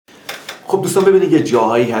خب دوستان ببینید یه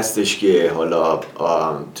جاهایی هستش که حالا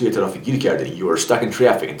توی ترافیک گیر کرده. You are stuck in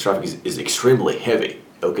traffic and traffic is extremely heavy.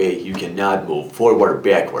 Okay, you cannot move forward or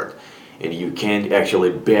backward and you can't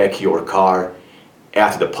actually back your car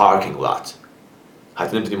out of the parking lot.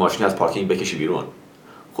 حتی نمیتونی ماشین از پارکینگ بکشی بیرون.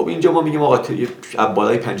 خب اینجا ما میگیم آقا از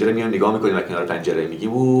بالای پنجره میام نگاه میکنیم از کنار پنجره میگیم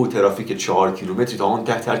او ترافیک 4 کیلومتری تا اون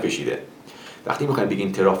ته کشیده. وقتی میخوایم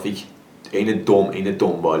بگیم ترافیک عین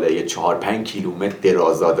دنباله 4-5 کیلومتر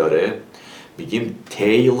درازا داره میگیم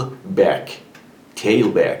tail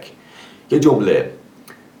back. یه جمله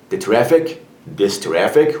the traffic this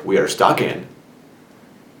traffic we are stuck in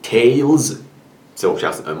tails so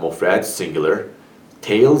شخص مفرد singular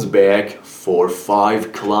tails back for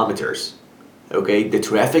 5 kilometers. Okay, the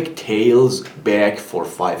traffic tails back for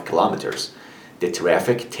 5 kilometers. The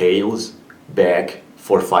traffic tails back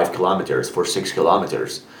for 5 kilometers, for 6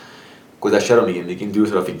 kilometers. گذشته رو میگیم دور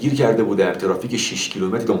ترافیک گیر کرده بودم ترافیک 6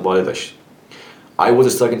 کیلومتر دنباله داشت. I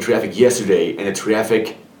was stuck in traffic yesterday and the traffic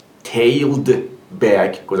tailed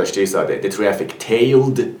back گذشته ساده. The traffic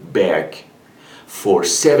tailed back for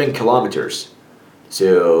 7 kilometers.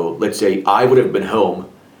 So let's say I would have been home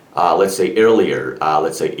let's say earlier,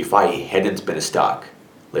 let's say if I hadn't been stuck,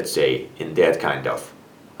 let's say in that kind of,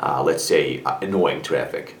 let's say annoying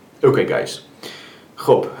traffic. Okay guys.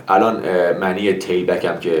 خب الان معنی tail back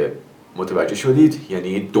هم که متوجه شدید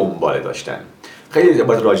یعنی دنباله داشتن. خیلی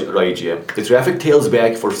عبارت رایجیه. The traffic tails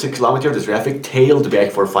back for 6 kilometers, the traffic tailed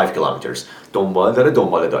back for 5 kilometers. دنباله داره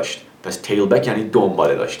دنباله داشت. پس tail back یعنی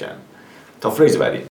دنباله داشتن. تا فریز بعدی.